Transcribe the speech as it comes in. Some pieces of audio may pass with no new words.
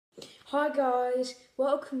Hi guys,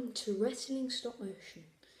 welcome to Wrestling Stop Motion,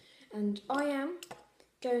 and I am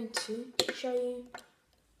going to show you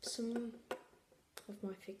some of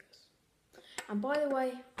my figures. And by the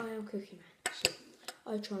way, I am Cookie Man, so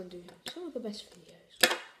I try and do some of the best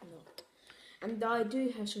videos, not. And I do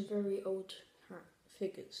have some very old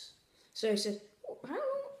figures. So it says, how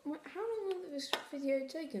long was this video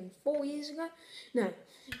taken? 4 years ago? No,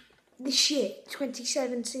 this year,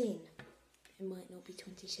 2017. It might not be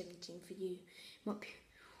 2017 for you. It might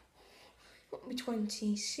be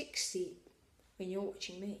 2016 when you're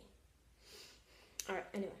watching me. Alright,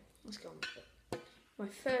 anyway, let's go on with it. My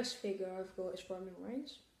first figure I've got is Roman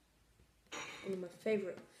Reigns. One of my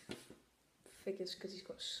favourite figures because he's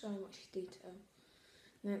got so much detail.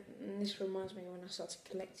 And this reminds me when I started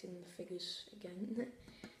collecting the figures again.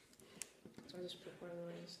 So I just put Roman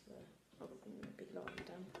Reigns there. I'll be lying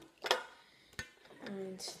down.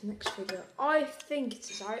 And next figure, I think it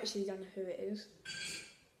is, I actually don't know who it is.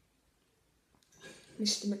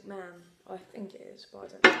 Mr. McMahon, I think it is, but I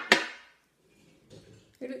don't know.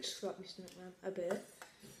 He looks like Mr. McMahon, a bit.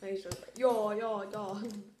 And he's like, yeah,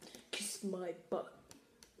 kiss my butt.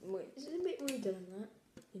 Wait, is it a bit ruder than that?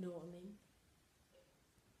 You know what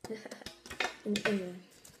I mean? And anyway.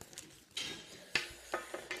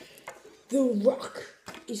 The Rock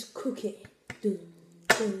is cooking.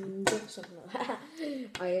 Something like that.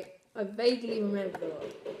 I vaguely remember the Rock.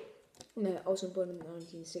 No, I was born in the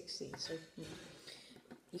 1960s, so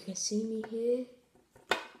you can see me here.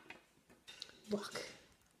 Rock.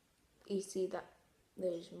 You see that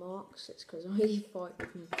those marks? It's because I fight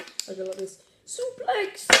with him. I go like this.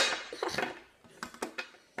 Suplex!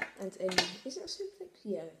 And is it a suplex?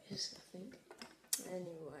 Yeah, it is, I think.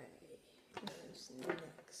 Anyway, what's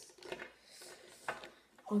next?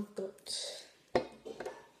 I've got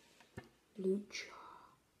Lucha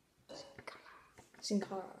Sin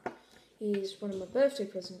Cara. He's one of my birthday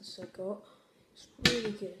presents I got. It's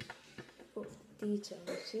really good. Got details.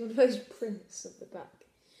 See all those prints at the back.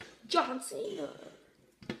 John Cena.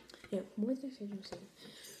 Yeah, why did I say John Cena?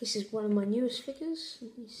 This is one of my newest figures.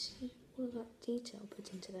 You see all of that detail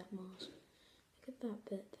put into that mask. Look at that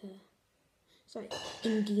bit there. It's like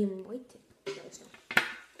Indian waiting. No, it's not.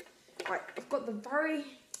 Right, I've got the very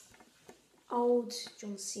old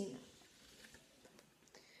John Cena.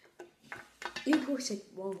 You probably say,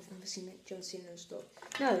 well, I've never seen John Cena in stock.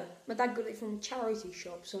 No, my dad got it from a charity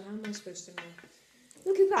shop, so how am I supposed to know?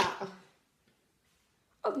 Look at that.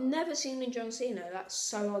 I've never seen a John Cena that's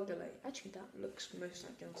so ugly. Actually, that looks most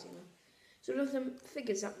like John Cena. So look at the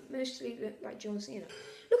figures that mostly look like John Cena.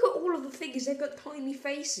 Look at all of the figures, they've got tiny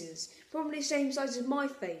faces. Probably the same size as my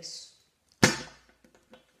face.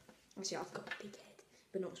 Actually, I've got a big head,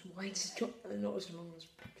 but not as wide as not as long as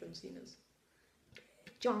John Cena's.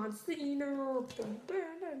 John Cena.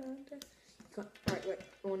 Right, wait.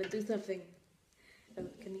 I want to do something.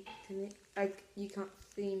 Can you? You can't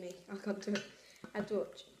see me. I can't do it. I have to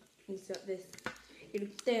watch. He's like this. He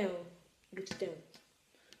looks down. He looks down.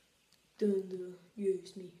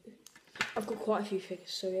 Use me. I've got quite a few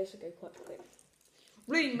figures, so we have to go quite quick.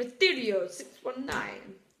 Rey Mysterio 619.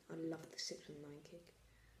 I love the 619 kick.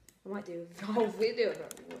 I might do a whole video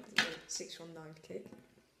about the 619 kick.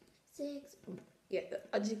 Yeah,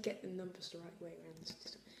 I did get the numbers the right way around.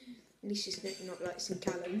 At least it's not like Sin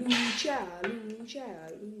Cara. Lucha.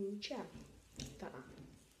 Like that.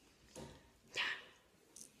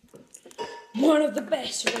 One of the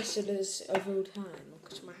best wrestlers of all time. I'll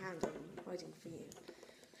put my hand on him, hiding for you.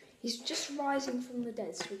 He's just rising from the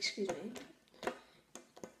dead, so excuse me.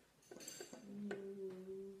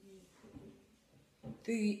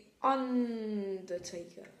 The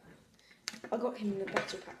Undertaker. I got him in a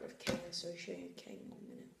battle pack with Kane, so I'll show you Kane in a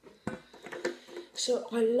minute. So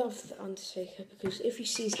I love the Undertaker because if you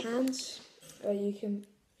see his hands, you can,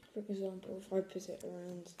 for example, if I put it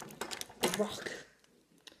around the Rock,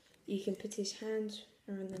 you can put his hand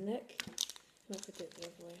around the neck, and I'll put it the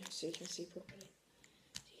other way so you can see properly.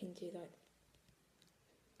 You can do like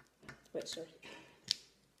that.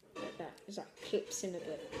 It's like clips in a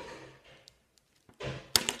bit.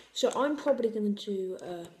 So I'm probably going to do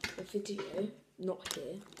a video, not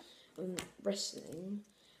here, on wrestling,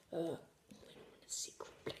 in a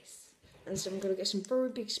secret place. And so I'm going to get some very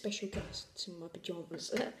big special guests in my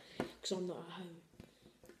pyjamas, because I'm not at home.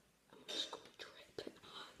 I'm just going to trip.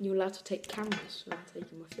 You're allowed to take cameras, so I'm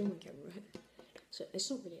taking my filming camera. So it's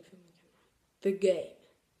not really a filming camera. The game.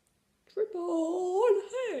 Triple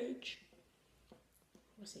H.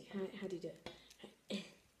 What's it? How do you do it?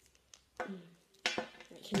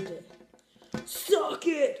 I can do it. Suck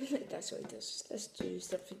it! That's what he does. Let's do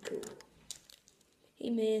something cool. Hey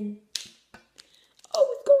man. Oh,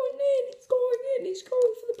 it's going in!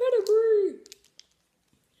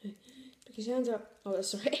 His hands up. Oh,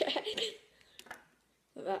 sorry.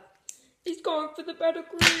 Like that. He's going for the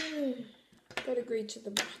pedigree. Pedigree to the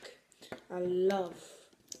back. I love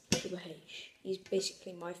Triple H. He's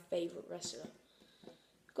basically my favourite wrestler.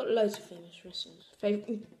 I've got loads of famous wrestlers.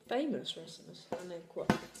 Famous wrestlers. I know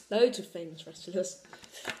quite. Loads of famous wrestlers.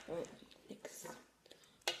 Right, next.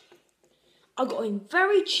 I got him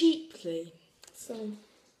very cheaply. So,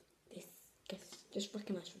 just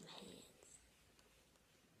recognise from the hands.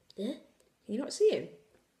 Yeah? Can you not see him?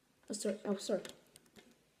 Oh, sorry.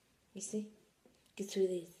 You see? Get through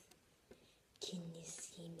this. Can you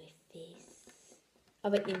see my face? I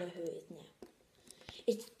bet you know who it is now.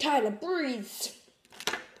 It's Tyler Breeze.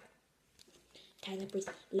 Tyler Breeze.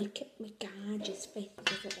 Look at my gorgeous face.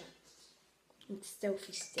 Look at that. It's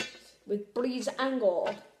selfie sticks. With Breeze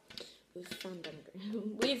Angle. With Fandango.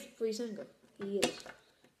 With Breeze Angle. He is.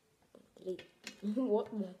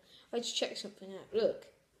 What the? I just checked something out. Look.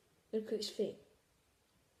 Look at his feet.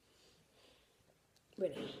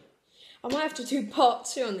 Really. I might have to do part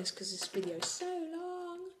 2 on this because this video is so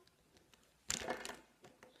long.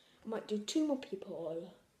 I might do 2 more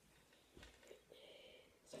people.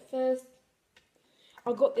 So first,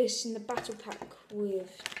 I got this in the battle pack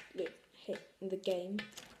with the game.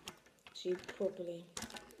 So you probably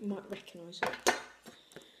might recognise it.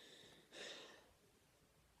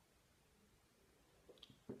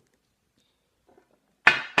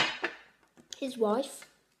 His wife,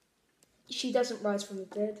 she doesn't rise from the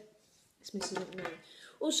dead. It's Mrs. McMahon,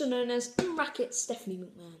 also known as in brackets Stephanie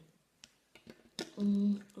McMahon.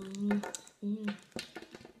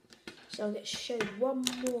 So I'll get shown one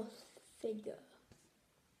more figure.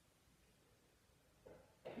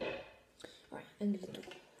 Right, end of the door.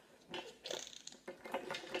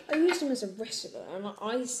 I used him as a wrestler, and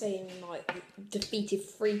I say him like defeated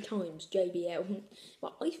 3 times JBL.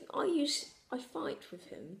 But I fight with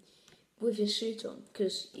him with his suit on,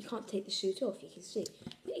 because you can't take the suit off, you can see.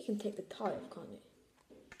 But you can take the tie off, can't you?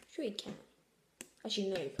 Sure you can. Actually,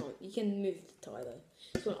 no you can't. You can move the tie though.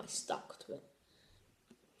 It's not like stuck to it.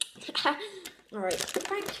 Alright,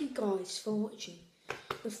 thank you guys for watching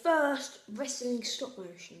the first wrestling stop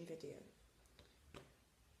motion video.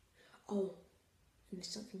 Oh, and there's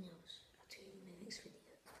something else. I'll tell you in the next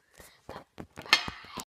video.